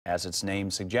As its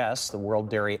name suggests, the World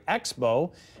Dairy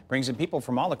Expo brings in people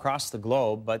from all across the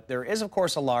globe, but there is, of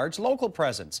course, a large local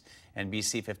presence.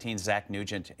 NBC 15's Zach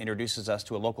Nugent introduces us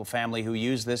to a local family who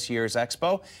used this year's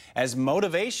expo as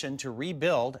motivation to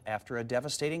rebuild after a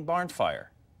devastating barn fire.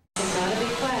 It's not a big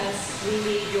class. We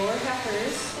need your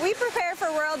heifers. We prepare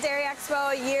for World Dairy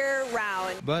Expo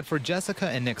year-round. But for Jessica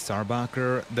and Nick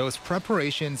Sarbacher, those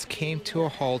preparations came to a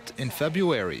halt in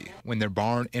February when their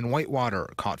barn in Whitewater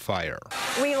caught fire.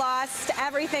 We lost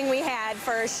everything we had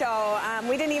for a show.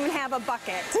 We didn't even have a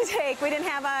bucket to take. We didn't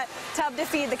have a tub to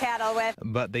feed the cattle with.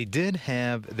 But they did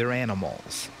have their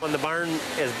animals. When the barn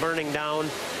is burning down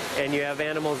and you have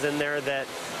animals in there that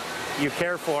you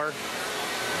care for,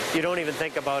 you don't even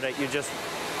think about it. You just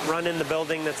run in the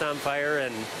building that's on fire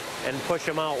and push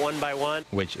them out one by one.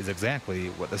 Which is exactly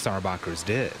what the Sarbachers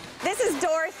did. This is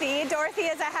Dorothy. Dorothy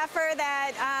is a heifer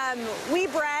that we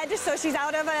bred, so she's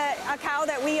out of a cow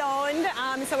that we owned.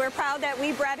 So we're proud that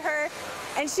we bred her.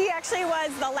 And she actually was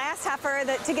the last heifer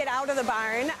to get out of the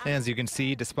barn. As you can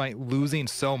see, despite losing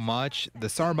so much, the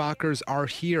Sarbachers are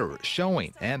here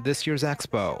showing at this year's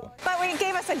expo. But it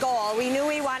gave us a goal. We knew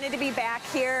we wanted to be back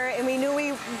here, and we knew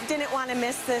we didn't want to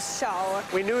miss this show.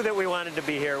 We knew that we wanted to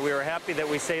be here. We were happy that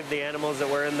we saved the animals that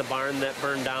were in the barn that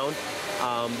burned down.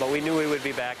 But we knew we would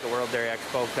be back at World Dairy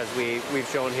Expo because we've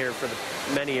shown here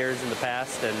for many years in the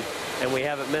past, and we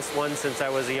haven't missed one since I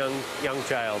was a young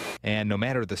child. And no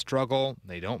matter the struggle,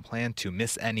 they don't plan to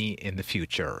miss any in the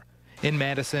future. In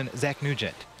Madison, Zach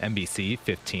Nugent, NBC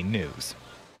 15 News.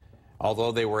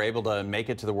 Although they were able to make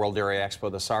it to the World Dairy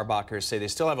Expo, the Sarbachers say they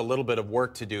still have a little bit of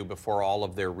work to do before all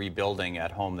of their rebuilding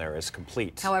at home there is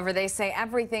complete. However, they say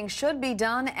everything should be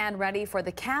done and ready for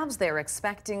the calves they're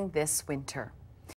expecting this winter.